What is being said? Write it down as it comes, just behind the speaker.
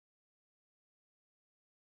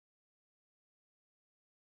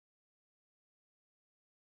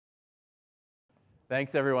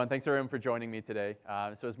Thanks, everyone. Thanks, everyone, for joining me today.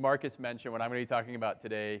 So as Marcus mentioned, what I'm going to be talking about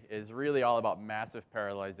today is really all about massive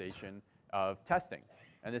parallelization of testing.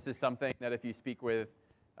 And this is something that if you speak with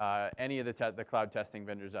any of the cloud testing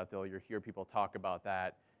vendors out there, you'll hear people talk about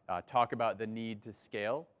that, talk about the need to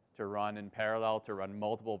scale, to run in parallel, to run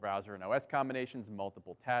multiple browser and OS combinations,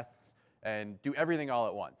 multiple tests, and do everything all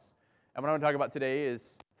at once. And what I want to talk about today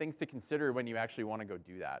is things to consider when you actually want to go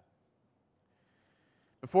do that.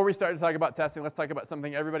 Before we start to talk about testing, let's talk about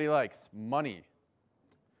something everybody likes, money.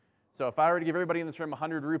 So if I were to give everybody in this room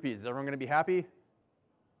 100 rupees, is everyone going to be happy?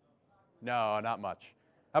 No, not much.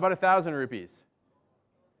 How about 1,000 rupees?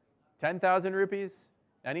 10,000 rupees?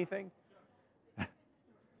 Anything? All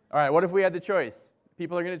right, what if we had the choice?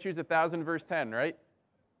 People are going to choose 1,000 versus 10, right?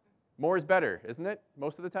 More is better, isn't it?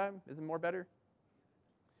 Most of the time, isn't more better?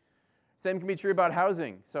 Same can be true about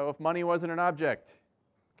housing. So if money wasn't an object,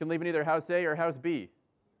 you can live in either house A or house B.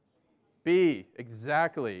 B,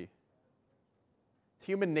 exactly. It's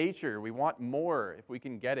human nature. We want more if we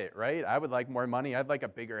can get it, right? I would like more money. I'd like a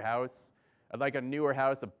bigger house. I'd like a newer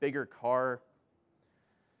house, a bigger car.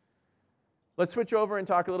 Let's switch over and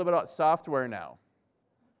talk a little bit about software now.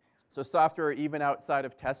 So software even outside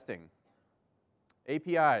of testing.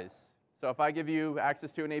 APIs. So if I give you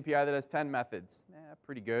access to an API that has 10 methods,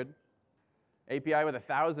 pretty good. API with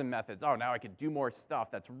 1,000 methods. Oh, now I can do more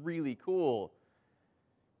stuff. That's really cool.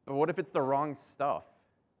 But what if it's the wrong stuff?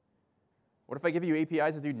 What if I give you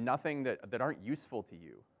APIs that do nothing that aren't useful to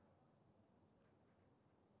you?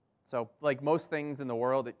 So like most things in the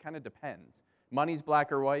world, it kind of depends. Money's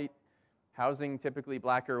black or white. Housing, typically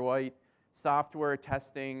black or white. Software,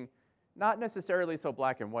 testing, not necessarily so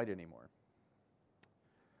black and white anymore.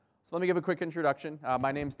 So let me give a quick introduction.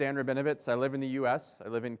 My name's Dan Rabinovitz. I live in the US. I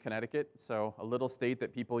live in Connecticut, so a little state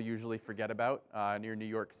that people usually forget about near New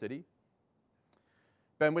York City.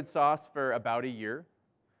 Been with Sauce for about a year.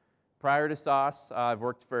 Prior to Sauce, I've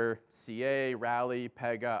worked for CA, Rally,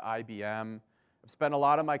 Pega, IBM. I've spent a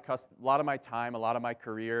lot of my time, a lot of my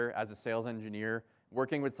career as a sales engineer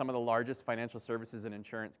working with some of the largest financial services and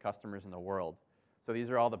insurance customers in the world. So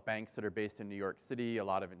these are all the banks that are based in New York City, a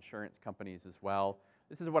lot of insurance companies as well.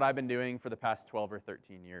 This is what I've been doing for the past 12 or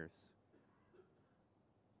 13 years.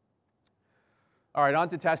 All right, on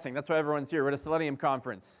to testing. That's why everyone's here. We're at a Selenium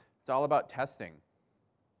conference. It's all about testing.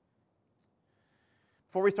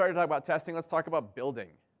 Before we start to talk about testing, let's talk about building.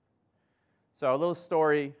 So a little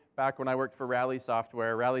story back when I worked for Rally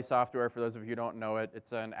Software. Rally Software, for those of you who don't know it,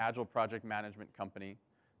 it's an agile project management company.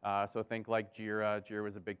 So think like Jira. Jira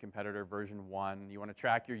was a big competitor, version 1. You want to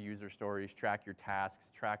track your user stories, track your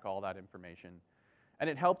tasks, track all that information. And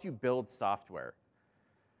it helped you build software.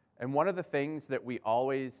 And one of the things that we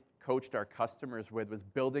always coached our customers with was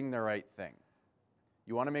building the right thing.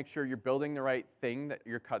 You want to make sure you're building the right thing that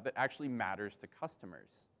actually matters to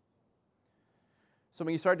customers. So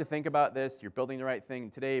when you start to think about this, you're building the right thing.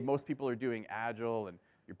 Today, most people are doing agile, and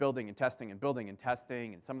you're building and testing and building and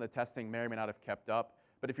testing, and some of the testing may or may not have kept up.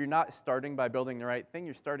 But if you're not starting by building the right thing,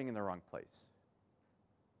 you're starting in the wrong place.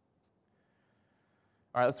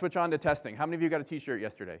 All right, let's switch on to testing. How many of you got a t-shirt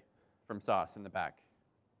yesterday from Sauce in the back?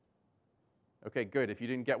 Okay, good. If you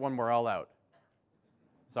didn't get one, we're all out.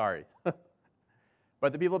 Sorry.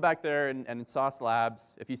 But the people back there and in Sauce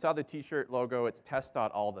Labs, if you saw the t-shirt logo, it's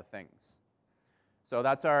test.all the things. So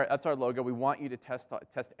that's our logo. We want you to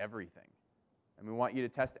test everything. And we want you to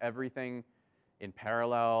test everything in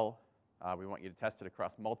parallel. We want you to test it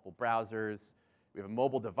across multiple browsers. We have a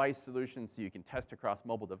mobile device solution, so you can test across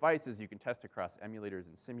mobile devices. You can test across emulators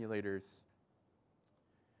and simulators.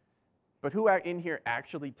 But who in here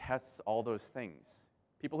actually tests all those things?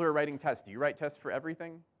 People who are writing tests, do you write tests for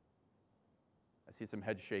everything? I see some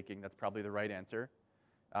head shaking. That's probably the right answer.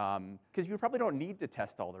 Because you probably don't need to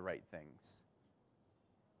test all the right things.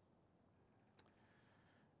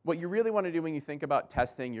 What you really want to do when you think about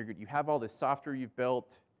testing, you have all this software you've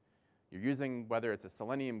built. You're using, whether it's a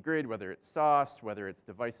Selenium grid, whether it's Sauce, whether it's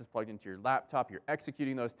devices plugged into your laptop, you're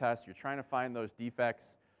executing those tests, you're trying to find those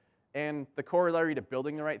defects. And the corollary to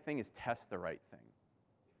building the right thing is test the right thing.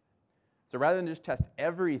 So rather than just test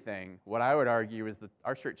everything, what I would argue is that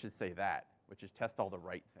our shirt should say that, which is test all the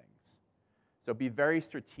right things. So be very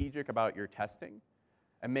strategic about your testing,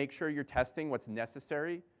 and make sure you're testing what's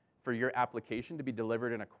necessary for your application to be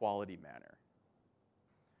delivered in a quality manner.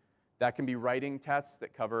 That can be writing tests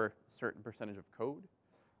that cover a certain percentage of code.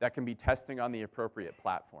 That can be testing on the appropriate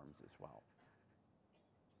platforms as well.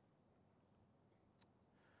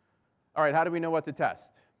 All right, how do we know what to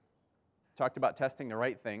test? Talked about testing the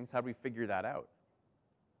right things. How do we figure that out?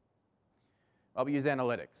 Well, we use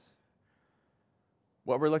analytics.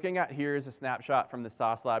 What we're looking at here is a snapshot from the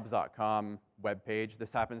saucelabs.com webpage.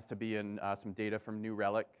 This happens to be in some data from New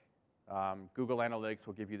Relic. Google Analytics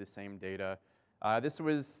will give you the same data. This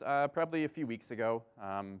was probably a few weeks ago,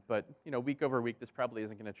 but week over week, this probably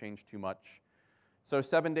isn't going to change too much. So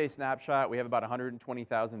 7-day snapshot, we have about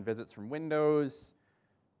 120,000 visits from Windows,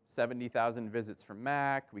 70,000 visits from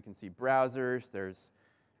Mac. We can see browsers. There's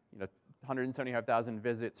 175,000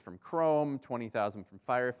 visits from Chrome, 20,000 from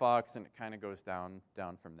Firefox, and it kind of goes down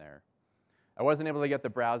from there. I wasn't able to get the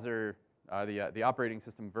browser, the operating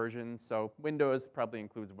system version, so Windows probably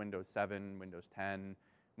includes Windows 7, Windows 10,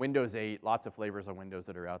 Windows 8, lots of flavors of Windows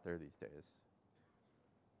that are out there these days.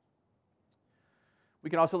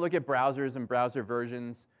 We can also look at browsers and browser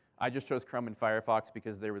versions. I just chose Chrome and Firefox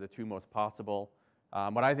because they were the two most possible.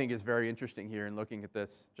 What I think is very interesting here in looking at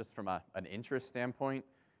this just from an interest standpoint,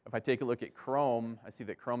 if I take a look at Chrome, I see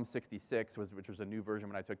that Chrome 66, which was a new version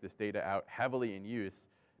when I took this data out, heavily in use.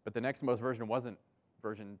 But the next most version wasn't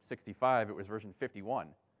version 65, it was version 51.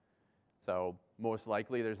 So most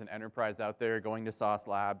likely there's an enterprise out there going to Sauce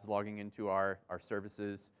Labs, logging into our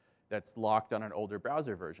services that's locked on an older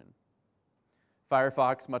browser version.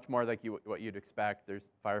 Firefox, much more like what you'd expect. There's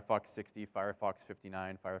Firefox 60, Firefox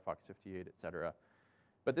 59, Firefox 58, et cetera.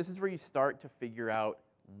 But this is where you start to figure out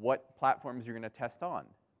what platforms you're going to test on.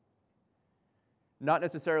 Not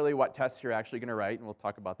necessarily what tests you're actually going to write, and we'll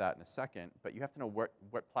talk about that in a second, but you have to know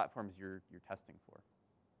what platforms you're testing for.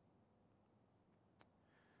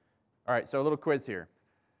 All right, so a little quiz here.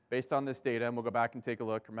 Based on this data, and we'll go back and take a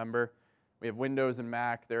look. Remember, we have Windows and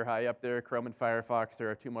Mac. They're high up there. Chrome and Firefox, they're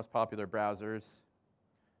our two most popular browsers.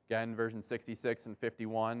 Again, version 66 and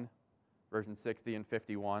 51, version 60 and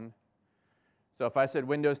 51. So if I said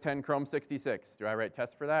Windows 10, Chrome 66, do I write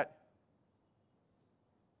tests for that?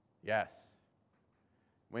 Yes.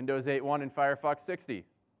 Windows 8.1 and Firefox 60?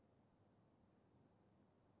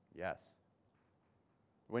 Yes.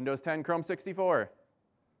 Windows 10, Chrome 64?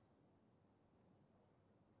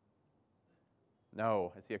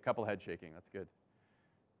 No. I see a couple head shaking. That's good.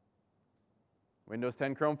 Windows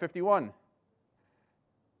 10, Chrome 51?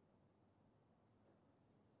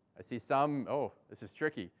 I see some, oh, this is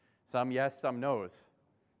tricky. Some yes, some no's.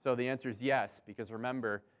 So the answer is yes, because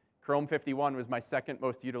remember, Chrome 51 was my second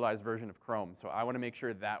most utilized version of Chrome, so I want to make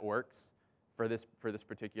sure that works for this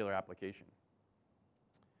particular application.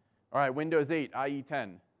 All right, Windows 8, IE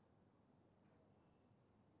 10.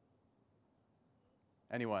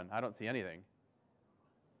 Anyone? I don't see anything.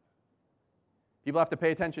 People have to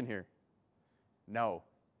pay attention here. No,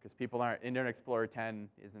 because people aren't. Internet Explorer 10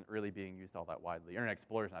 isn't really being used all that widely. Internet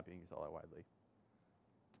Explorer is not being used all that widely.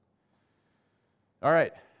 All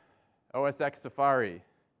right, OS X Safari.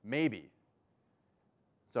 Maybe.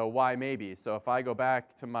 So why maybe? So if I go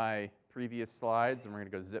back to my previous slides, and we're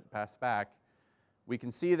going to go zip past back, we can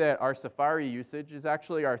see that our Safari usage is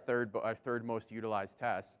actually our third most utilized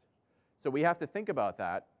test. So we have to think about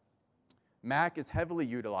that. Mac is heavily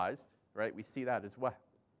utilized, right? We see that as well.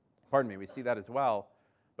 Pardon me, we see that as well.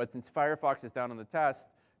 But since Firefox is down on the test,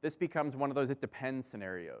 this becomes one of those it depends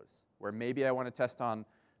scenarios, where maybe I want to test on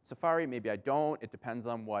Safari, maybe I don't. It depends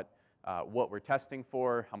on what we're testing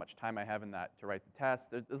for, how much time I have in that to write the test.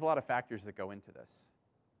 There's a lot of factors that go into this.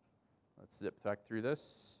 Let's zip back through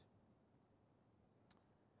this.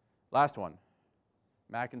 Last one,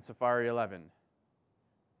 Mac and Safari 11.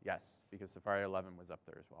 Yes, because Safari 11 was up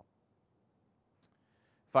there as well.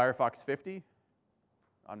 Firefox 50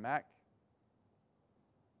 on Mac.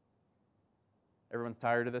 Everyone's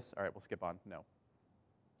tired of this? All right, we'll skip on. No.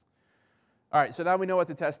 All right, so now we know what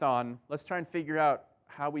to test on. Let's try and figure out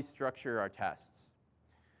how we structure our tests.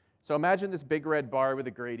 So imagine this big red bar with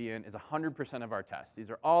a gradient is 100% of our tests. These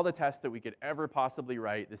are all the tests that we could ever possibly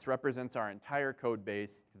write. This represents our entire code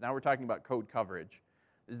base, because now we're talking about code coverage.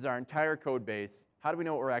 This is our entire code base. How do we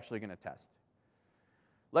know what we're actually going to test?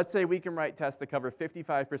 Let's say we can write tests that cover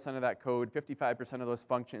 55% of that code, 55% of those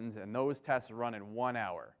functions, and those tests run in 1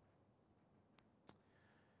 hour.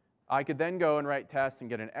 I could then go and write tests and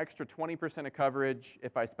get an extra 20% of coverage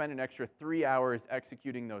if I spend an extra 3 hours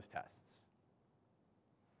executing those tests.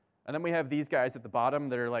 And then we have these guys at the bottom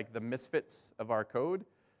that are like the misfits of our code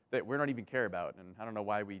that we don't even care about. And I don't know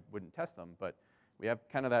why we wouldn't test them, but we have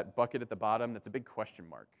kind of that bucket at the bottom that's a big question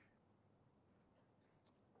mark.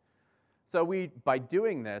 So by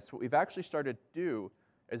doing this, what we've actually started to do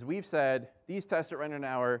is we've said, these tests that run an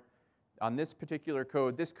hour on this particular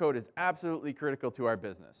code, this code is absolutely critical to our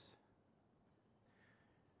business.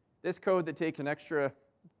 This code that takes an extra,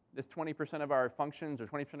 this 20% of our functions or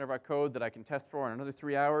 20% of our code that I can test for in another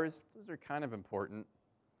 3 hours, those are kind of important.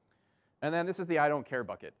 And then this is the I don't care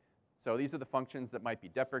bucket. So these are the functions that might be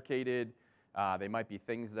deprecated. They might be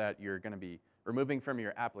things that you're going to be removing from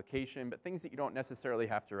your application, but things that you don't necessarily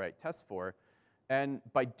have to write tests for. And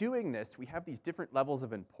by doing this, we have these different levels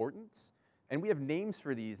of importance, and we have names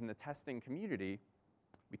for these in the testing community.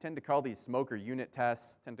 We tend to call these smoke or unit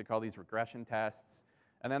tests, tend to call these regression tests.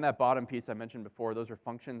 And then that bottom piece I mentioned before, those are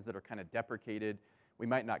functions that are kind of deprecated, we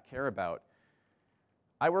might not care about.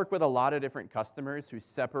 I work with a lot of different customers who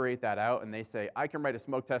separate that out, and they say, I can write a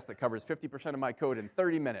smoke test that covers 50% of my code in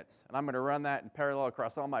 30 minutes, and I'm going to run that in parallel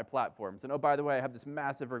across all my platforms. And oh, by the way, I have this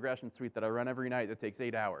massive regression suite that I run every night that takes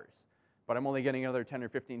 8 hours, but I'm only getting another 10 or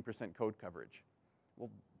 15% code coverage.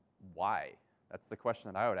 Well, why? That's the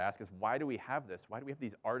question that I would ask, is why do we have this? Why do we have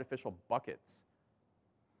these artificial buckets?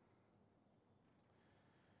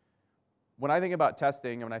 When I think about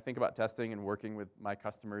testing, and when I think about testing and working with my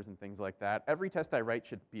customers and things like that, every test I write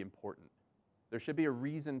should be important. There should be a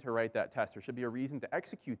reason to write that test. There should be a reason to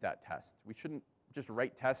execute that test. We shouldn't just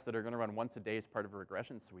write tests that are going to run once a day as part of a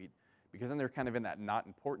regression suite, because then they're kind of in that not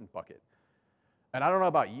important bucket. And I don't know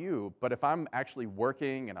about you, but if I'm actually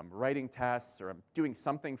working and I'm writing tests or I'm doing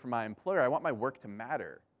something for my employer, I want my work to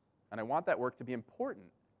matter. And I want that work to be important.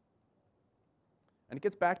 And it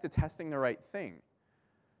gets back to testing the right thing.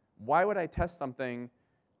 Why would I test something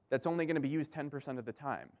that's only going to be used 10% of the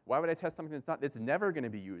time? Why would I test something that's never going to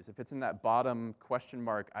be used if it's in that bottom question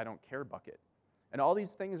mark, I don't care bucket? And all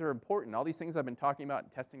these things are important. All these things I've been talking about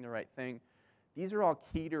and testing the right thing, these are all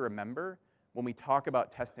key to remember when we talk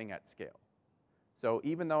about testing at scale. So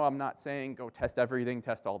even though I'm not saying go test everything,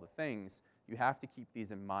 test all the things, you have to keep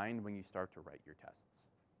these in mind when you start to write your tests.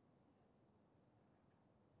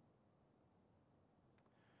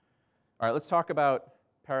 All right, let's talk about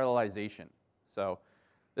parallelization. So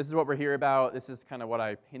this is what we're here about. This is kind of what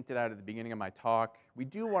I hinted at the beginning of my talk. We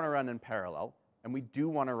do want to run in parallel, and we do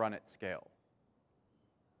want to run at scale.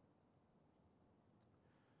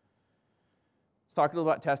 Let's talk a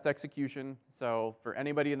little about test execution. So for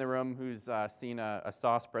anybody in the room who's seen a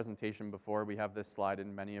sauce presentation before, we have this slide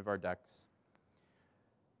in many of our decks.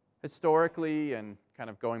 Historically, and kind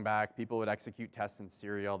of going back, people would execute tests in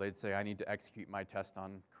serial. They'd say, I need to execute my test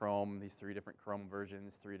on Chrome, these 3 different Chrome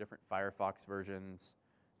versions, 3 different Firefox versions,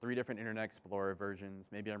 3 different Internet Explorer versions.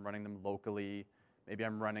 Maybe I'm running them locally. Maybe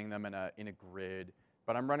I'm running them in a grid.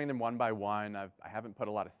 But I'm running them one by one. I haven't put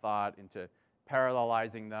a lot of thought into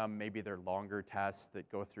parallelizing them. Maybe they're longer tests that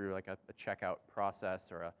go through like a checkout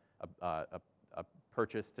process or a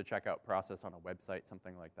purchase to checkout process on a website,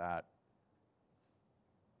 something like that.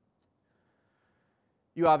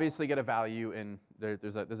 You obviously get a value in,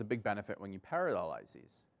 there's a big benefit when you parallelize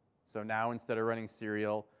these. So now instead of running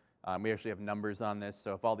serial, we actually have numbers on this.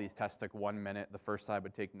 So if all these tests took 1 minute, the first side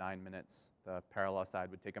would take 9 minutes. The parallel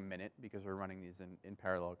side would take a minute because we're running these in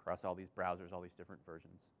parallel across all these browsers, all these different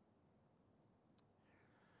versions.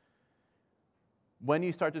 When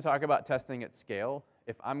you start to talk about testing at scale,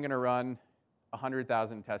 if I'm going to run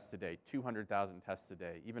 100,000 tests a day, 200,000 tests a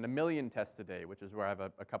day, even 1 million tests a day, which is where I have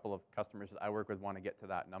a couple of customers that I work with want to get to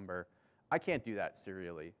that number. I can't do that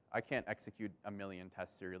serially. I can't execute 1 million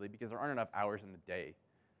tests serially because there aren't enough hours in the day.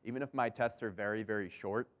 Even if my tests are very, very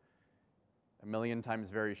short, 1 million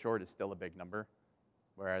times very short is still a big number.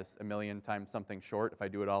 Whereas 1 million times something short, if I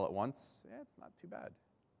do it all at once, yeah, it's not too bad.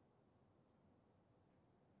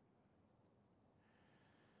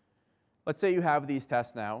 Let's say you have these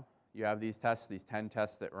tests now. You have these tests, these 10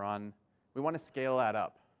 tests that run. We want to scale that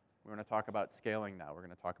up. We're going to talk about scaling now. We're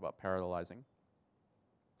going to talk about parallelizing.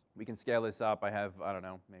 We can scale this up. I have, I don't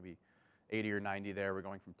know, maybe 80 or 90 there. We're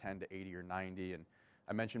going from 10 to 80 or 90. And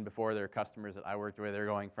I mentioned before there are customers that I worked with. They're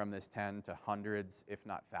going from this 10 to hundreds, if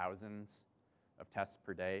not thousands, of tests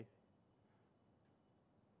per day.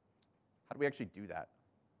 How do we actually do that?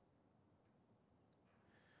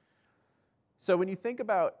 So when you think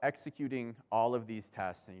about executing all of these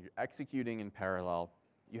tests and you're executing in parallel,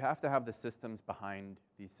 you have to have the systems behind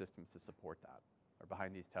these systems to support that, or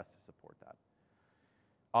behind these tests to support that.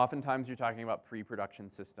 Oftentimes you're talking about pre-production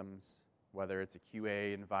systems, whether it's a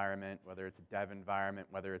QA environment, whether it's a dev environment,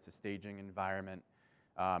 whether it's a staging environment.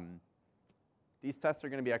 These tests are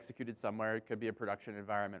going to be executed somewhere. It could be a production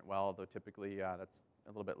environment, although typically that's a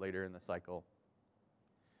little bit later in the cycle.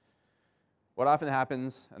 What often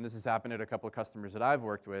happens, and this has happened at a couple of customers that I've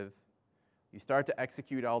worked with, you start to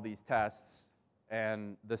execute all these tests,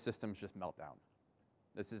 and the systems just melt down.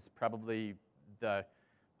 This is probably the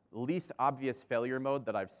least obvious failure mode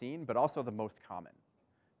that I've seen, but also the most common.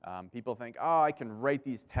 People think, oh, I can write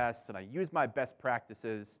these tests, and I use my best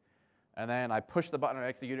practices, and then I push the button and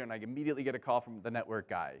execute it, and I immediately get a call from the network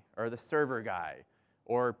guy, or the server guy,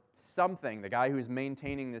 or something, the guy who's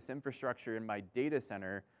maintaining this infrastructure in my data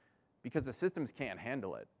center, because the systems can't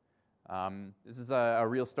handle it. This is a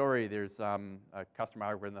real story. There's a customer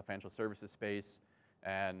I work with in the financial services space,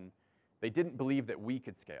 and they didn't believe that we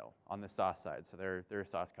could scale on the SaaS side. So they're a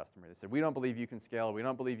SaaS customer. They said, we don't believe you can scale. We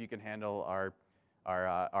don't believe you can handle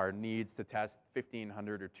our needs to test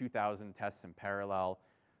 1,500 or 2,000 tests in parallel.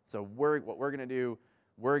 So what we're going to do,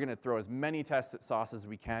 we're going to throw as many tests at SaaS as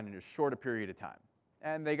we can in as short a period of time.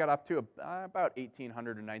 And they got up to about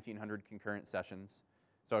 1,800 or 1,900 concurrent sessions.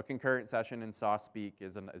 So a concurrent session in SaaS speak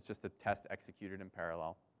is just a test executed in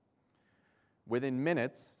parallel. Within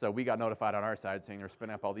minutes, so we got notified on our side saying they're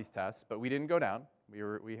spinning up all these tests, but we didn't go down.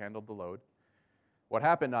 We handled the load. What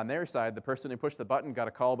happened on their side, the person who pushed the button got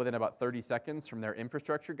a call within about 30 seconds from their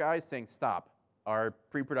infrastructure guys saying, stop, our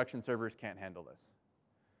pre-production servers can't handle this.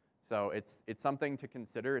 So it's something to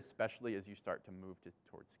consider, especially as you start to move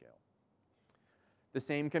towards scale. The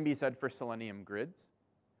same can be said for Selenium grids.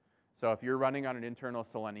 So if you're running on an internal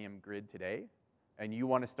Selenium grid today, and you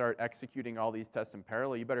want to start executing all these tests in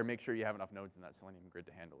parallel, you better make sure you have enough nodes in that Selenium grid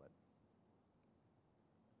to handle it.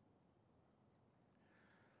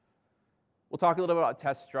 We'll talk a little bit about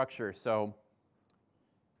test structure. So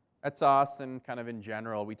at SaaS and kind of in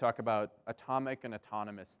general, we talk about atomic and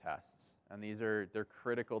autonomous tests. And they're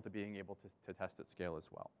critical to being able to test at scale as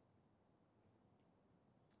well.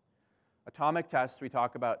 Atomic tests, we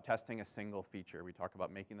talk about testing a single feature. We talk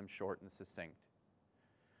about making them short and succinct.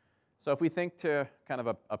 So if we think to kind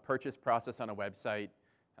of a purchase process on a website,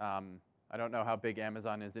 I don't know how big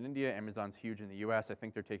Amazon is in India. Amazon's huge in the US. I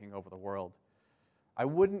think they're taking over the world. I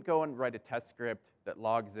wouldn't go and write a test script that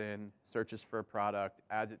logs in, searches for a product,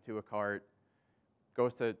 adds it to a cart,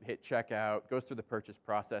 goes to hit checkout, goes through the purchase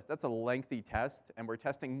process. That's a lengthy test, and we're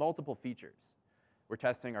testing multiple features. We're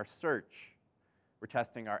testing our search. We're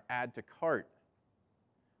testing our add to cart.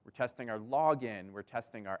 We're testing our login. We're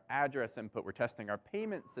testing our address input. We're testing our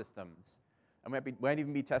payment systems. And we might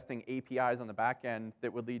even be testing APIs on the back end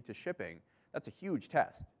that would lead to shipping. That's a huge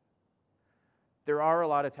test. There are a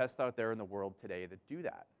lot of tests out there in the world today that do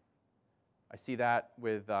that. I see that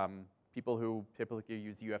with people who typically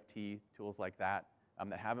use UFT, tools like that,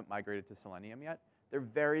 that haven't migrated to Selenium yet. They're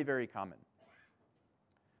very, very common.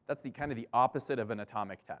 That's kind of the opposite of an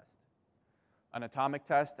atomic test. An atomic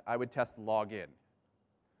test, I would test login.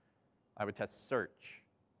 I would test search.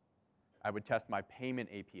 I would test my payment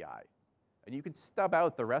API. And you can stub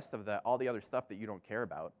out the rest of all the other stuff that you don't care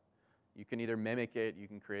about. You can either mimic it, you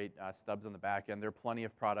can create stubs on the back end. There are plenty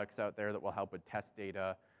of products out there that will help with test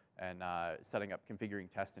data and setting up, configuring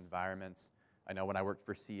test environments. I know when I worked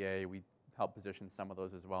for CA, we helped position some of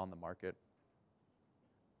those as well in the market.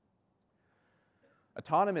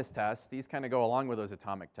 Autonomous tests, these kind of go along with those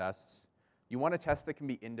atomic tests. You want a test that can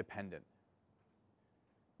be independent.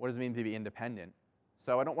 What does it mean to be independent?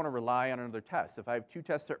 So I don't want to rely on another test. If I have two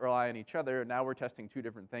tests that rely on each other, now we're testing two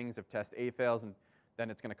different things. If test A fails, and then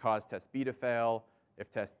it's going to cause test B to fail. If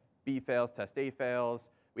test B fails, test A fails.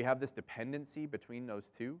 We have this dependency between those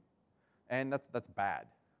two, and that's bad.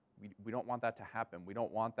 We don't want that to happen. We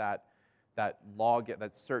don't want that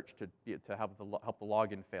search to help the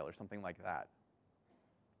login fail or something like that.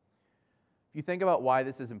 If you think about why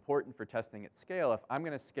this is important for testing at scale, if I'm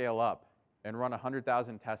going to scale up and run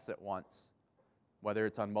 100,000 tests at once, whether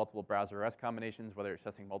it's on multiple browser OS combinations, whether it's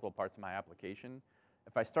testing multiple parts of my application,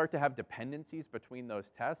 if I start to have dependencies between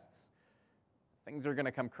those tests, things are going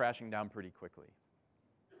to come crashing down pretty quickly.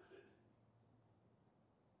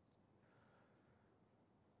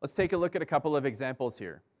 Let's take a look at a couple of examples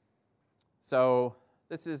here. So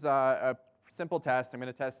this is a simple test. I'm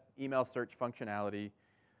going to test email search functionality.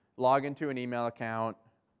 Log into an email account.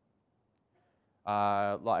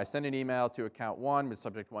 I send an email to account 1 with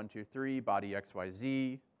subject 123, body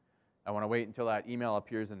XYZ. I want to wait until that email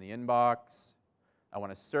appears in the inbox. I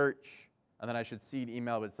want to search, and then I should see an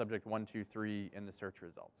email with subject 123 in the search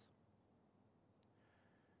results.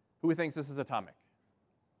 Who thinks this is atomic?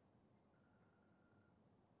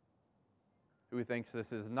 Who thinks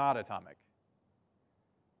this is not atomic?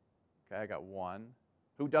 Okay, I got one.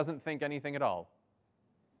 Who doesn't think anything at all?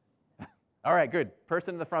 All right, good.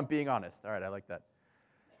 Person in the front being honest. All right, I like that.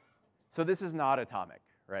 So this is not atomic,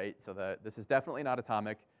 right? So this is definitely not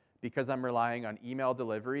atomic because I'm relying on email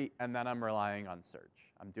delivery and then I'm relying on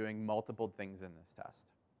search. I'm doing multiple things in this test.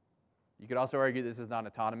 You could also argue this is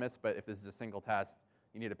non-autonomous, but if this is a single test,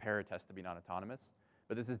 you need a para test to be non-autonomous.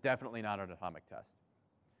 But this is definitely not an atomic test.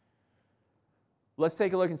 Let's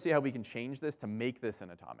take a look and see how we can change this to make this an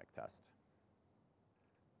atomic test.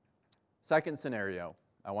 Second scenario.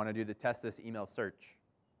 I want to test this email search.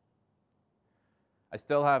 I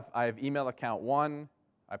have email account 1.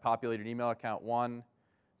 I populated email account 1.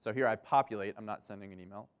 So here I populate. I'm not sending an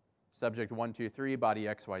email. subject 123, body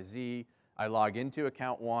XYZ. I log into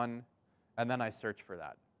account 1, and then I search for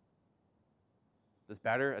that. Is this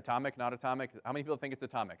better? Atomic, not atomic? How many people think it's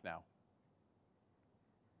atomic now?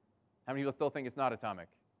 How many people still think it's not atomic?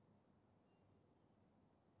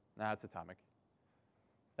 Nah, it's atomic.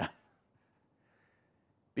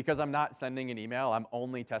 Because I'm not sending an email, I'm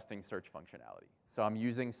only testing search functionality. So I'm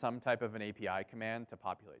using some type of an API command to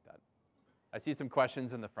populate that. I see some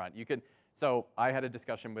questions in the front. So I had a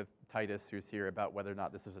discussion with Titus, who's here, about whether or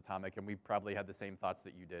not this was atomic, and we probably had the same thoughts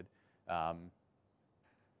that you did.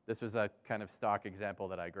 This was a kind of stock example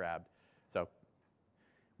that I grabbed. So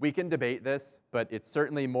we can debate this, but it's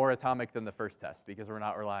certainly more atomic than the first test because we're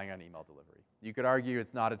not relying on email delivery. You could argue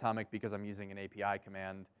it's not atomic because I'm using an API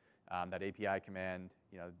command. That API command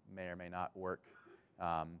may or may not work,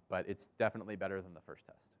 but it's definitely better than the first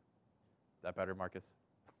test. Is that better, Marcus?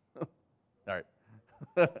 All right.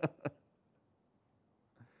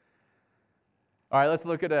 All right, let's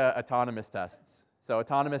look at autonomous tests. So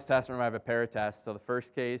autonomous tests, remember I have a pair of tests. So the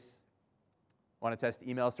first case, I want to test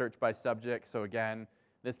email search by subject. So again, in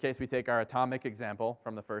this case, we take our atomic example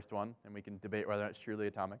from the first one, and we can debate whether it's truly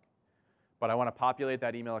atomic. But I want to populate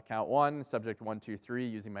that email account 1, subject 123,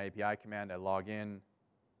 using my API command. I log in.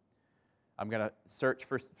 I'm going to search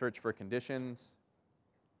for conditions.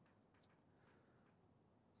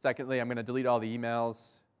 Secondly, I'm going to delete all the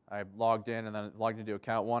emails. I logged in and then logged into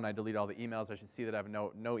account 1. I delete all the emails. I should see that I have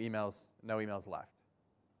no emails left.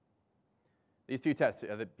 These two tests,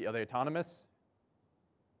 are they autonomous?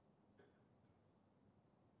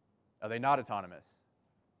 Are they not autonomous?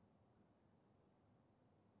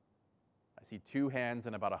 I see 2 hands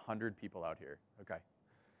and about 100 people out here. Okay.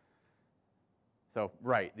 So,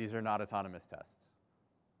 right, these are not autonomous tests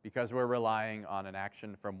because we're relying on an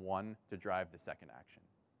action from 1 to drive the second action.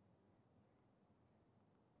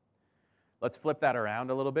 Let's flip that around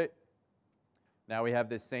a little bit. Now we have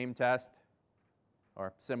this same test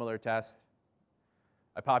or similar test.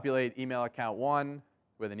 I populate email account 1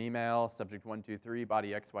 with an email, subject 123,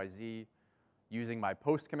 body XYZ, using my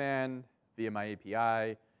post command via my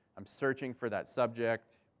API. I'm searching for that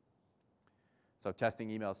subject. So testing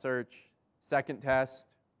email search. Second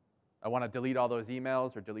test, I want to delete all those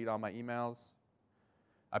emails or delete all my emails.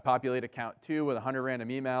 I populate account 2 with 100 random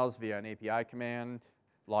emails via an API command,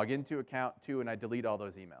 log into account 2, and I delete all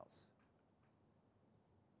those emails.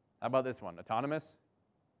 How about this one? Autonomous?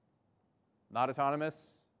 Not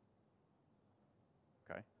autonomous?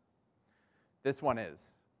 Okay. This one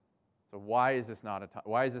is. So why is this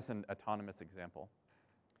an autonomous example?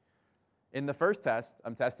 In the first test,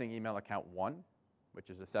 I'm testing email account 1, which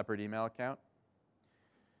is a separate email account.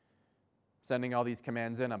 Sending all these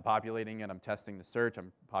commands in, I'm populating and I'm testing the search.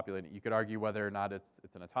 I'm populating. You could argue whether or not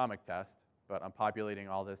it's an atomic test, but I'm populating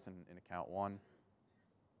all this in account 1.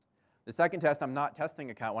 The second test, I'm not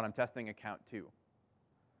testing account 1, I'm testing account 2.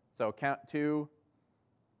 So account 2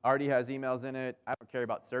 already has emails in it. I don't care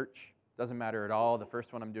about search. Doesn't matter at all. The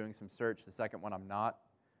first one I'm doing some search. The second one I'm not.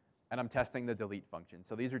 And I'm testing the delete function.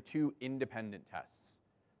 So these are 2 independent tests.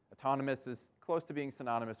 Autonomous is close to being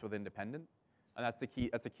synonymous with independent, and that's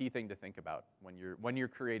a key thing to think about when you're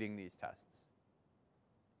creating these tests.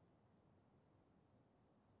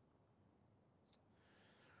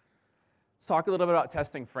 Let's talk a little bit about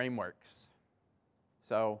testing frameworks.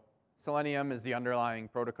 So Selenium is the underlying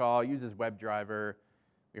protocol, uses WebDriver.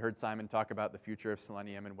 We heard Simon talk about the future of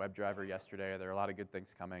Selenium and WebDriver yesterday. There are a lot of good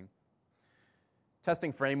things coming.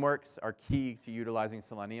 Testing frameworks are key to utilizing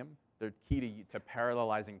Selenium. They're key to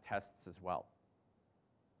parallelizing tests as well.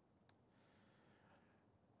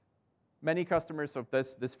 Many customers, so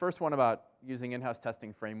this first one about using in-house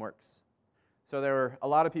testing frameworks. So there were a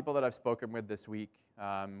lot of people that I've spoken with this week.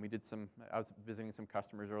 I was visiting some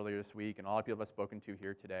customers earlier this week, and a lot of people I've spoken to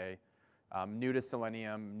here today. New to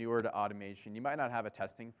Selenium, newer to automation. You might not have a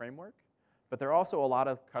testing framework, but there are also a lot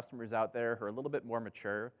of customers out there who are a little bit more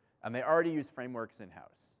mature, and they already use frameworks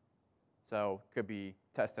in-house. So it could be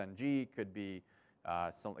TestNG, could be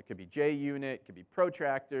JUnit, could be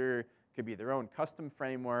Protractor, could be their own custom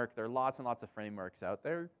framework. There are lots and lots of frameworks out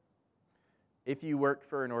there. If you work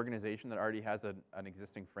for an organization that already has an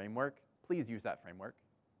existing framework, please use that framework.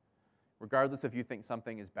 Regardless if you think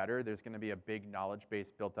something is better, there's going to be a big knowledge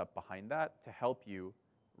base built up behind that to help you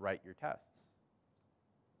write your tests.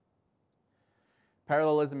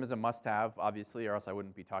 Parallelism is a must-have, obviously, or else I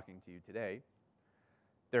wouldn't be talking to you today.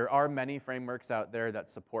 There are many frameworks out there that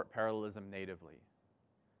support parallelism natively.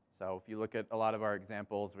 So if you look at a lot of our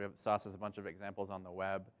examples, Sauce has a bunch of examples on the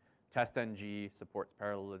web. TestNG supports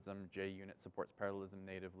parallelism. JUnit supports parallelism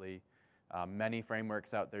natively. Many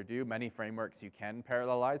frameworks out there do. Many frameworks you can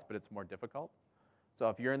parallelize, but it's more difficult. So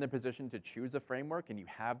if you're in the position to choose a framework and you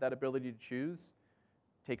have that ability to choose,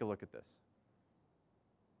 take a look at this.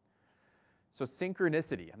 So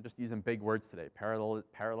synchronicity, I'm just using big words today,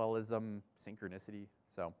 parallelism, synchronicity.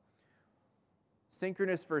 So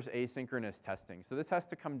synchronous versus asynchronous testing. So this has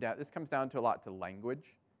to come down, this comes down to a lot to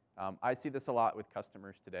language. I see this a lot with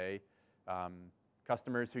customers today,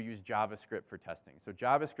 customers who use JavaScript for testing. So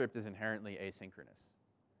JavaScript is inherently asynchronous.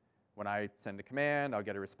 When I send a command, I'll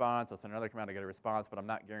get a response. I'll send another command, I'll get a response, but I'm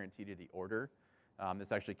not guaranteed to the order.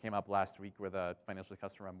 This actually came up last week with a financial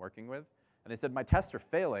customer I'm working with. And they said, my tests are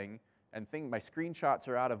failing, and my screenshots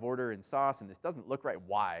are out of order in sauce, and this doesn't look right.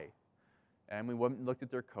 Why? And we went and looked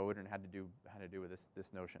at their code and had to do with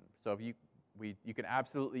this notion. So if you can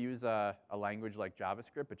absolutely use a language like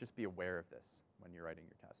JavaScript, but just be aware of this when you're writing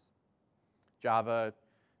your tests. Java,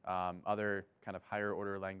 other kind of higher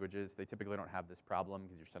order languages, they typically don't have this problem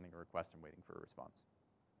because you're sending a request and waiting for a response.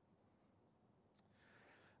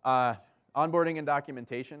 Onboarding and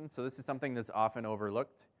documentation. So this is something that's often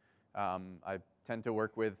overlooked. I tend to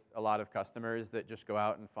work with a lot of customers that just go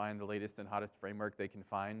out and find the latest and hottest framework they can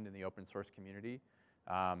find in the open source community.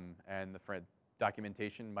 And the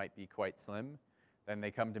documentation might be quite slim. Then they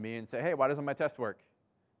come to me and say, hey, why doesn't my test work?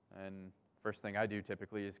 And first thing I do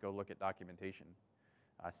typically is go look at documentation.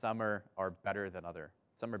 Some are better than others.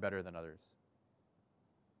 Some are better than others.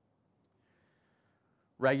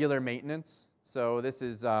 Regular maintenance. So this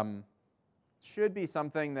is should be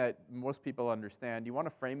something that most people understand. You want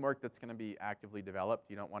a framework that's going to be actively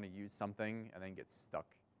developed. You don't want to use something and then get stuck,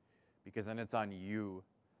 because then it's on you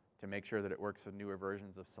to make sure that it works with newer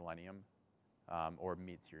versions of Selenium or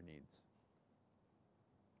meets your needs.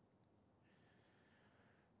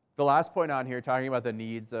 The last point on here, talking about the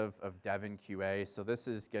needs of dev and QA. So this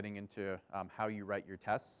is getting into how you write your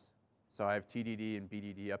tests. So I have TDD and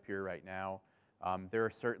BDD up here right now. There are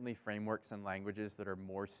certainly frameworks and languages that are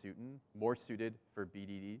more suited for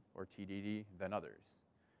BDD or TDD than others.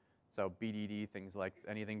 So BDD, things like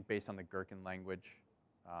anything based on the Gherkin language,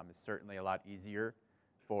 is certainly a lot easier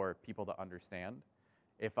for people to understand.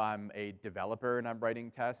 If I'm a developer and I'm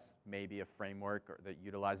writing tests, maybe a framework that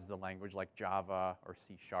utilizes a language like Java or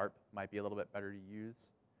C# might be a little bit better to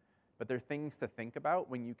use. But there are things to think about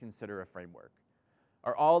when you consider a framework.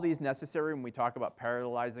 Are all these necessary when we talk about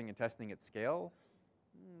parallelizing and testing at scale?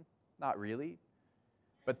 Not really.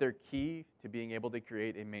 But they're key to being able to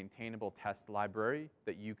create a maintainable test library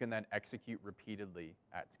that you can then execute repeatedly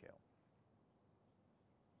at scale.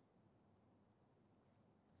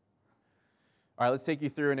 All right, let's take you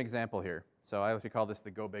through an example here. So I like to call this the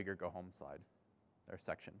go big or go home slide, or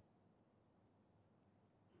section.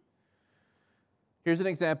 Here's an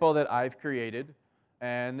example that I've created.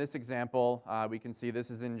 And this example, we can see this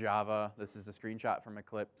is in Java. This is a screenshot from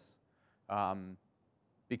Eclipse.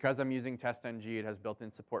 Because I'm using TestNG, it has built-in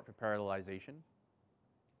support for parallelization.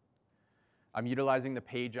 I'm utilizing the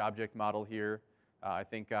page object model here. I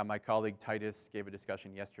think my colleague Titus gave a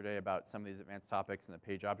discussion yesterday about some of these advanced topics in the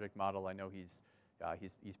page object model. I know he's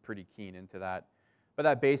pretty keen into that. But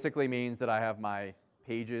that basically means that I have my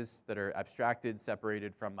pages that are abstracted,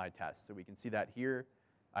 separated from my tests. So we can see that here.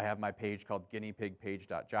 I have my page called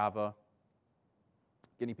guineapigpage.java.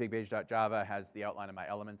 Guineapigpage.java has the outline of my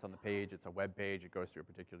elements on the page. It's a web page. It goes to a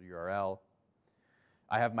particular URL.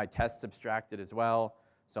 I have my tests abstracted as well.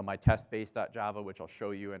 So my testbase.java, which I'll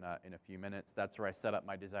show you in a few minutes, that's where I set up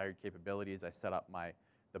my desired capabilities. I set up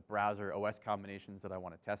the browser OS combinations that I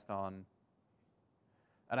want to test on.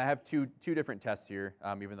 And I have two different tests here,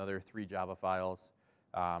 even though there are 3 Java files.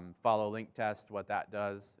 Follow link test, what that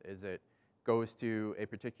does is it goes to a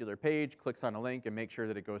particular page, clicks on a link, and makes sure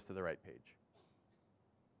that it goes to the right page.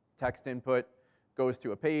 Text input goes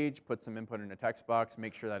to a page, puts some input in a text box,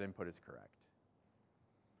 make sure that input is correct.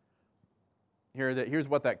 Here's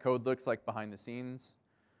what that code looks like behind the scenes.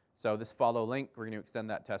 So this follow link, we're going to extend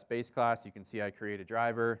that test base class. You can see I create a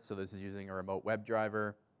driver. So this is using a remote web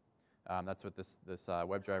driver. That's what this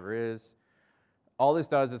web driver is. All this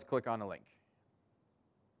does is click on a link.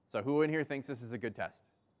 So who in here thinks this is a good test?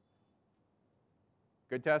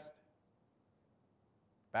 Good test?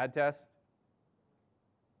 Bad test?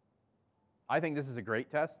 I think this is a great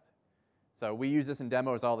test. So we use this in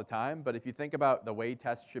demos all the time. But if you think about the way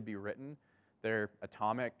tests should be written, they're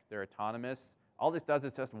atomic, they're autonomous. All this does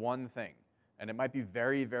is test one thing. And it might be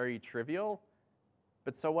very, very trivial,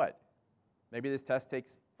 but so what? Maybe this test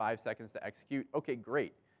takes 5 seconds to execute. OK,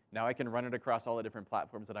 great. Now I can run it across all the different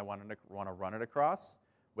platforms that I want to run it across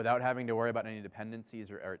without having to worry about any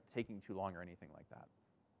dependencies or it taking too long or anything like that.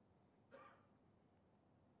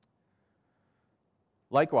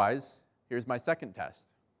 Likewise, here's my second test.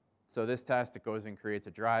 So this test, it goes and creates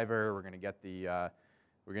a driver. We're going to get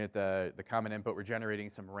the common input. We're generating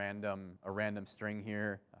a random string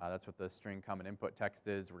here. That's what the string common input text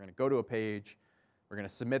is. We're going to go to a page. We're going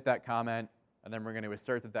to submit that comment, and then we're going to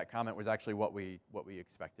assert that that comment was actually what we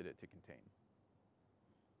expected it to contain.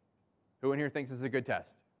 Who in here thinks this is a good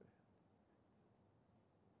test?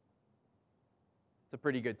 It's a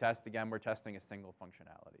pretty good test. Again, we're testing a single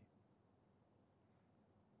functionality.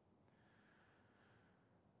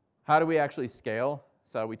 How do we actually scale?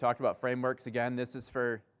 So we talked about frameworks. Again, this is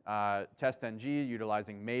for testng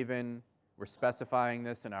utilizing Maven. We're specifying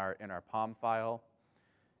this in our POM file.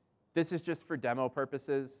 This is just for demo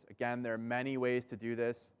purposes. Again, there are many ways to do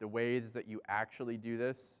this. The ways that you actually do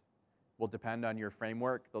this will depend on your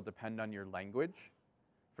framework. They'll depend on your language.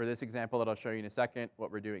 For this example that I'll show you in a second,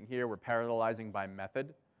 what we're doing here, we're parallelizing by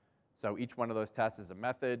method. So each one of those tests is a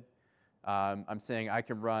method. I'm saying I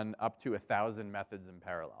can run up to 1,000 methods in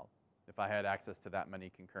parallel if I had access to that many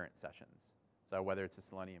concurrent sessions. So whether it's a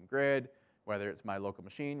Selenium grid, whether it's my local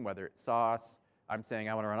machine, whether it's sauce, I'm saying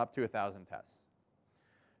I want to run up to 1,000 tests.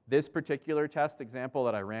 This particular test example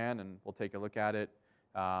that I ran, and we'll take a look at it,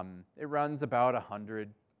 it runs about 100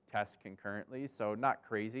 tests concurrently, so not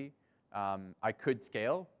crazy. I could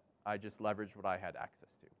scale. I just leveraged what I had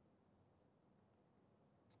access to.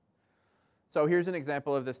 So here's an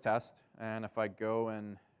example of this test, and if I go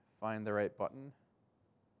and find the right button,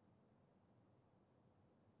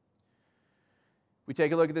 we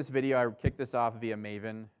take a look at this video. I kicked this off via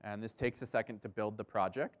Maven, and this takes a second to build the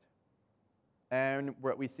project. And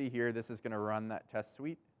what we see here, this is going to run that test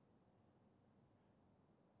suite.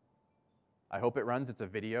 I hope it runs. It's a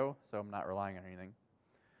video, so I'm not relying on anything.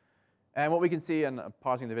 And what we can see, and I'm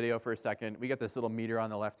pausing the video for a second, we get this little meter on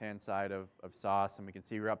the left-hand side of sauce, and we can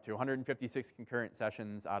see we're up to 156 concurrent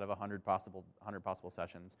sessions out of 100 possible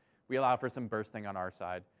sessions. We allow for some bursting on our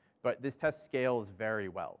side, but this test scales very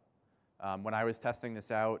well. When I was testing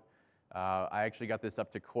this out, I actually got this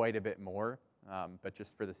up to quite a bit more, but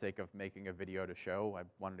just for the sake of making a video to show, I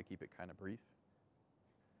wanted to keep it kind of brief.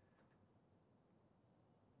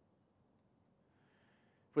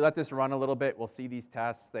 If we let this run a little bit, we'll see these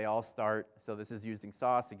tests. They all start. So this is using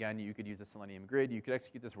sauce. Again, you could use a Selenium grid. You could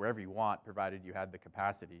execute this wherever you want, provided you had the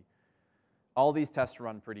capacity. All these tests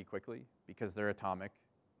run pretty quickly because they're atomic.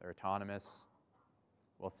 They're autonomous.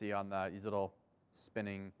 We'll see on these little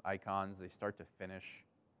spinning icons, they start to finish.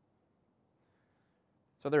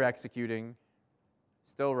 So they're executing,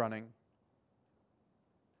 still running.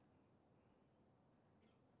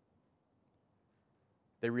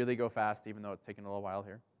 They really go fast, even though it's taking a little while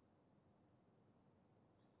here.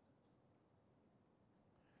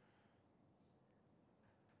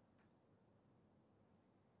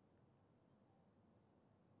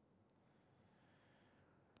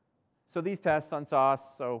 So these tests on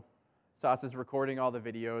Sauce, so Sauce is recording all the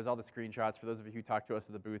videos, all the screenshots. For those of you who talked to us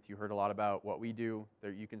at the booth, you heard a lot about what we do.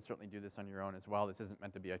 You can certainly do this on your own as well. This isn't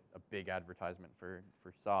meant to be a big advertisement for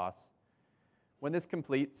Sauce. When this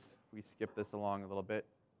completes, we skip this along a little bit,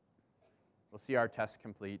 we'll see our test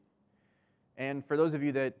complete. And for those of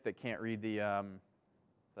you that can't read the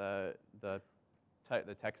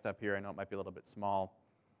text up here, I know it might be a little bit small.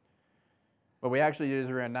 What we actually did is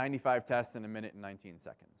we ran 95 tests in 1 minute and 19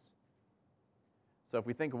 seconds. So if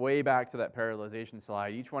we think way back to that parallelization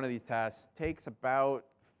slide, each one of these tests takes about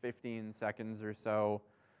 15 seconds or so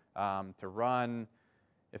to run.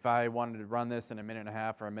 If I wanted to run this in 1.5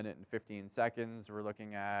 minutes or 1 minute and 15 seconds, we're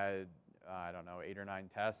looking at, I don't know, 8 or 9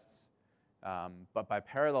 tests. But by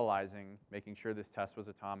parallelizing, making sure this test was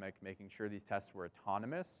atomic, making sure these tests were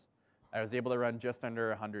autonomous, I was able to run just under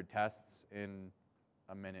 100 tests in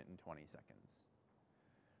 1 minute and 20 seconds.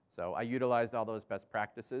 So I utilized all those best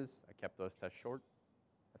practices. I kept those tests short.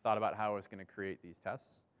 I thought about how I was going to create these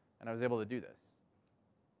tests, and I was able to do this.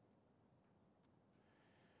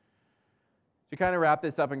 To kind of wrap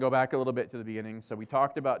this up and go back a little bit to the beginning, so we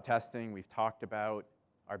talked about testing. We've talked about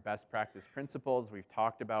our best practice principles. We've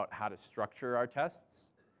talked about how to structure our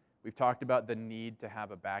tests. We've talked about the need to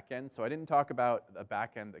have a backend. So I didn't talk about a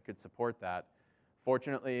backend that could support that.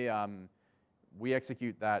 Fortunately, we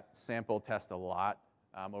execute that sample test a lot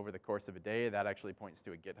over the course of a day. That actually points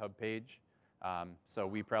to a GitHub page. So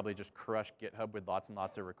we probably just crush GitHub with lots and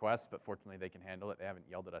lots of requests, but fortunately they can handle it. They haven't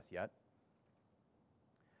yelled at us yet.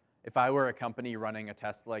 If I were a company running a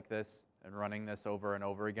test like this and running this over and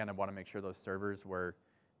over again, I'd want to make sure those servers were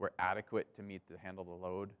adequate to handle the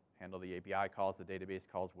load, handle the API calls, the database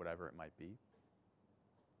calls, whatever it might be.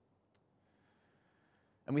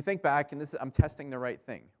 And we think back, and I'm testing the right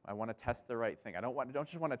thing. I want to test the right thing. I don't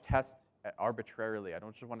just want to test arbitrarily. I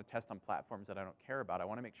don't just want to test on platforms that I don't care about. I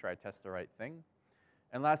want to make sure I test the right thing.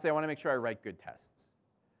 And lastly, I want to make sure I write good tests.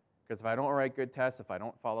 Because if I don't write good tests, if I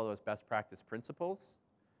don't follow those best practice principles,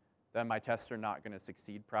 then my tests are not going to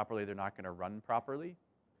succeed properly, they're not going to run properly,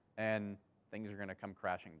 and things are going to come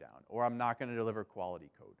crashing down. Or I'm not going to deliver quality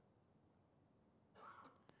code.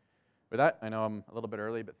 With that, I know I'm a little bit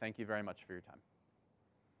early, but thank you very much for your time.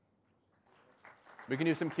 We can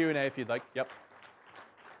do some Q&A if you'd like. Yep.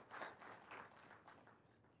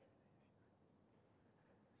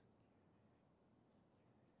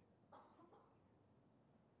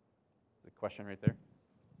 There's a question right there.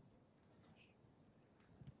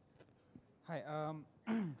 Hi.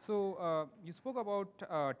 So you spoke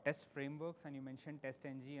about test frameworks, and you mentioned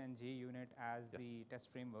TestNG and JUnit as the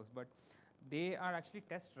test frameworks, but they are actually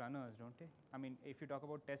test runners, don't they? I mean, if you talk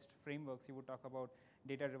about test frameworks, you would talk about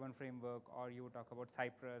data-driven framework, or you would talk about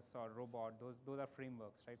Cypress or Robot. Those are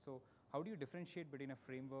frameworks, right? So how do you differentiate between a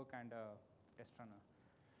framework and a test runner?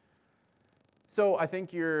 So I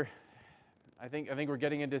think we're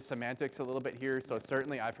getting into semantics a little bit here. So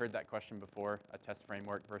certainly I've heard that question before, a test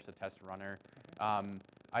framework versus a test runner. Okay.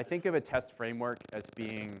 I think of a test framework as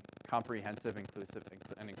being comprehensive,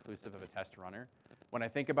 inclusive of a test runner. When I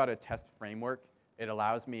think about a test framework, it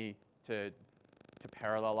allows me to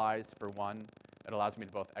parallelize for one. It allows me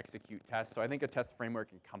to both execute tests. So I think a test framework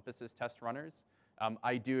encompasses test runners.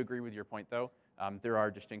 I do agree with your point, though. There are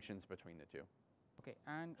distinctions between the two. Okay,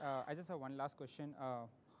 and I just have one last question.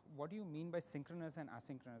 What do you mean by synchronous and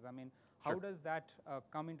asynchronous? I mean, how does that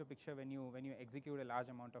come into picture when you execute a large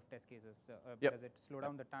amount of test cases? Does it slow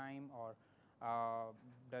down the time, or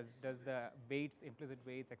does the weights, implicit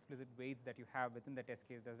weights, explicit weights that you have within the test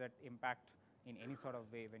case, does that impact in any sort of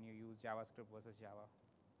way when you use JavaScript versus Java?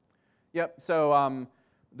 Yep. So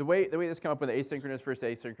the way this came up with asynchronous versus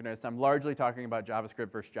asynchronous, I'm largely talking about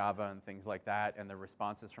JavaScript versus Java and things like that, and the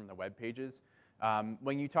responses from the web pages.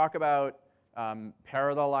 When you talk about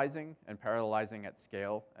parallelizing at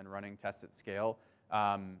scale and running tests at scale,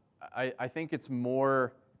 I think it's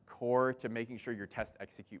more core to making sure your tests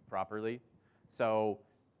execute properly. So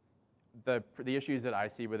the issues that I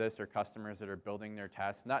see with this are customers that are building their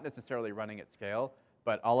tests, not necessarily running at scale,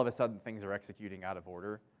 but all of a sudden things are executing out of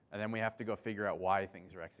order, and then we have to go figure out why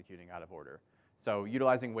things are executing out of order. So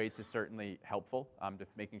utilizing weights is certainly helpful to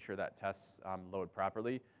making sure that tests load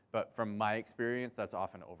properly, but from my experience, that's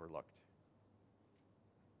often overlooked.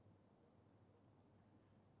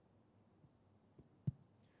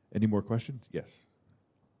 Any more questions? Yes.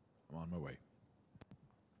 I'm on my way.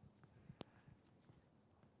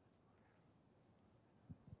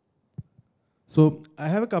 So I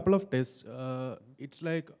have a couple of tests. It's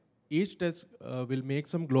like each test will make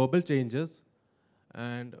some global changes,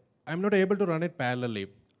 and I'm not able to run it parallelly.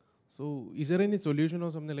 So is there any solution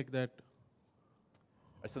or something like that?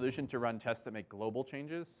 A solution to run tests that make global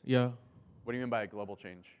changes? Yeah. What do you mean by a global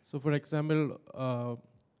change? So for example,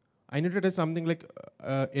 I need to test something like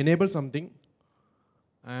enable something,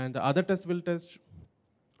 and the other test will test.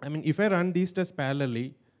 I mean, if I run these tests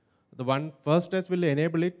parallelly, the first test will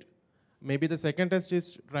enable it. Maybe the second test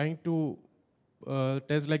is trying to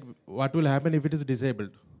test like what will happen if it is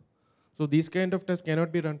disabled. So these kind of tests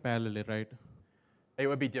cannot be run parallelly, right? It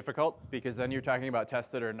would be difficult because then you're talking about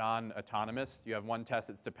tests that are non-autonomous. You have one test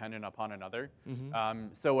that's dependent upon another. Mm-hmm.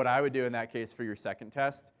 So what I would do in that case for your second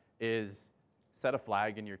test is set a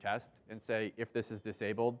flag in your test and say, if this is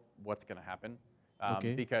disabled, what's going to happen?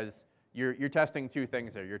 Okay. Because you're testing two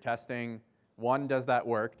things there. You're testing, one, does that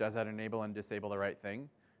work? Does that enable and disable the right thing?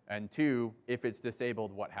 And two, if it's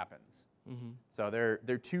disabled, what happens? Mm-hmm. So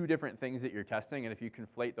they're two different things that you're testing, and if you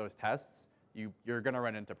conflate those tests, you're going to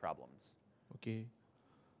run into problems. Okay.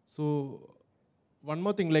 So one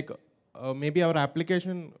more thing, like maybe our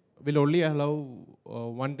application will only allow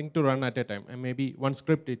one thing to run at a time, and maybe one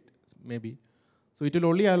script maybe. So it will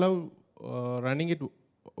only allow running it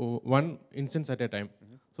one instance at a time.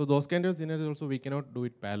 Mm-hmm. So those kind of scenarios also we cannot do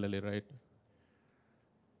it parallelly, right?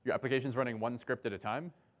 Your application's running one script at a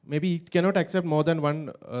time? Maybe it cannot accept more than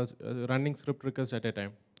one running script request at a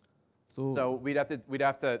time. So we'd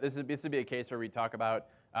have to. This would be a case where we talk about.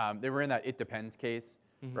 They were in that it depends case,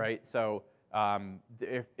 mm-hmm. right? So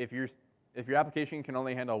if your application can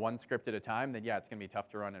only handle one script at a time, then yeah, it's going to be tough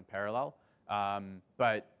to run in parallel.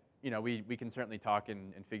 But we can certainly talk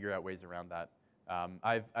and figure out ways around that.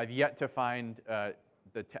 I've yet to find a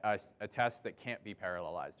test that can't be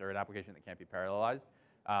parallelized or an application that can't be parallelized.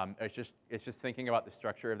 It's just thinking about the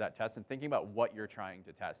structure of that test and thinking about what you're trying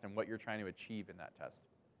to test and what you're trying to achieve in that test.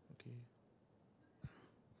 Okay.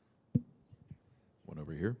 One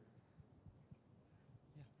over here.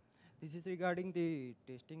 Yeah. This is regarding the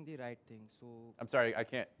testing the right thing. So I'm sorry, I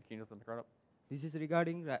can't. Can you lift the microphone up? This is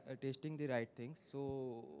regarding testing the right things.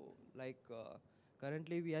 So, like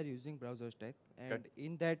currently we are using browser stack, and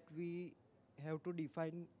in that we have to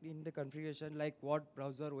define in the configuration like what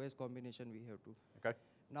browser OS combination we have to. Okay.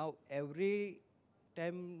 Now every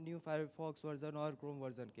time new Firefox version or Chrome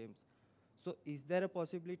version comes, so is there a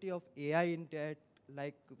possibility of AI in that?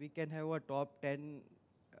 Like we can have a top 10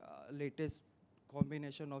 latest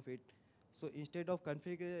combination of it. So instead of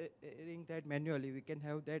configuring that manually, we can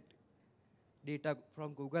have that data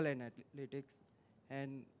from Google Analytics,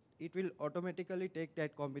 and it will automatically take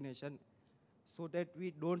that combination, so that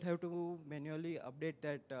we don't have to manually update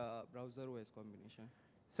that browser OS combination.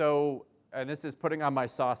 So, and this is putting on my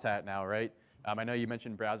Sauce hat now, right? I know you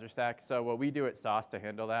mentioned browser stack. So what we do at Sauce to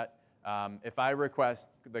handle that, if I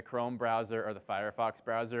request the Chrome browser or the Firefox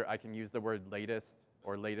browser, I can use the word latest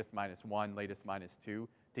or latest -1, latest -2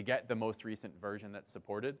 to get the most recent version that's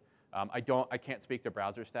supported. I can't speak to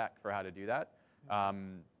browser stack for how to do that,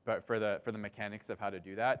 but for the mechanics of how to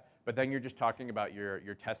do that. But then you're just talking about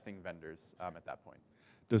your testing vendors at that point.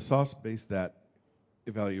 Does Sauce base that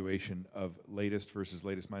evaluation of latest versus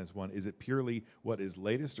latest -1? Is it purely what is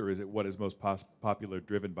latest, or is it what is most popular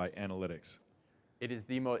driven by analytics? It is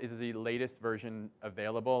the latest version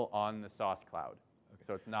available on the Sauce cloud. Okay.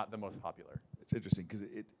 So it's not the most popular. It's interesting because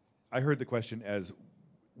I heard the question as,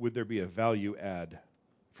 would there be a value add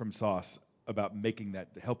from Sauce about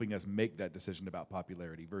helping us make that decision about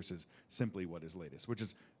popularity versus simply what is latest, which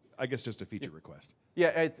is, I guess, just a feature request. Yeah,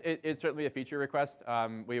 it's certainly a feature request.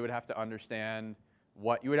 We would have to understand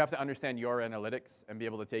you would have to understand your analytics and be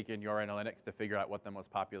able to take in your analytics to figure out what the most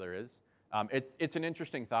popular is. It's an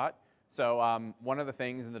interesting thought. So one of the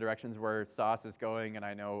things in the directions where Sauce is going, and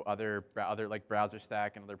I know other like Browser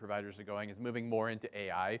Stack and other providers are going, is moving more into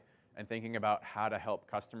AI and thinking about how to help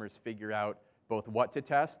customers figure out both what to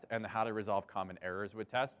test and how to resolve common errors with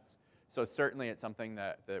tests. So certainly it's something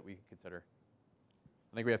that we can consider.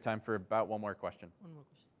 I think we have time for about one more question. One more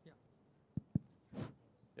question, yeah.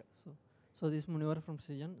 So this is Munivar from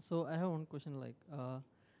Precision. So I have one question, like,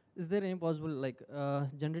 is there any possible, like,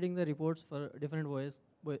 generating the reports for different OS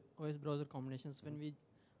browser combinations when we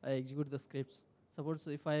execute the scripts? Suppose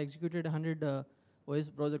if I executed 100 OS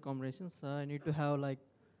browser combinations, I need to have like,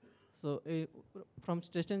 so from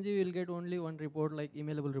TestNG we will get only one report, like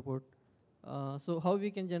emailable report. So how we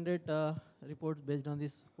can generate reports based on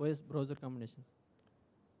these OS browser combinations?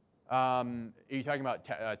 Are you talking about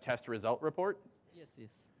a test result report? Yes,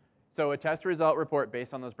 yes. So a test result report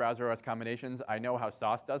based on those browser OS combinations, I know how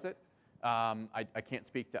Sauce does it. I can't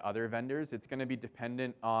speak to other vendors. It's going to be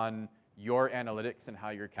dependent on your analytics and how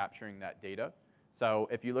you're capturing that data. So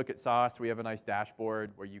if you look at Sauce, we have a nice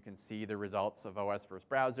dashboard where you can see the results of OS versus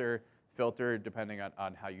browser, filtered depending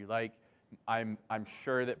on how you like. I'm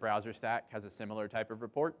sure that Browser Stack has a similar type of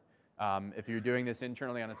report. If you're doing this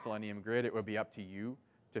internally on a Selenium grid, it would be up to you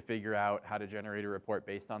to figure out how to generate a report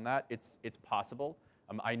based on that. It's possible.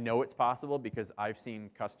 I know it's possible because I've seen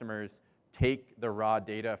customers take the raw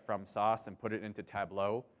data from Sauce and put it into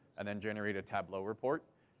Tableau and then generate a Tableau report.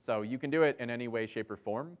 So you can do it in any way, shape, or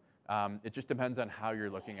form. It just depends on how you're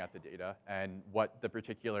looking at the data and what the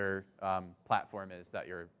particular platform is that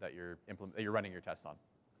you're running your tests on.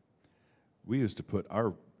 We used to put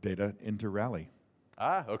our data into Rally.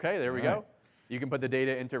 Okay, there we go. You can put the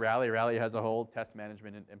data into Rally. Rally has a whole test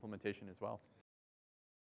management and implementation as well.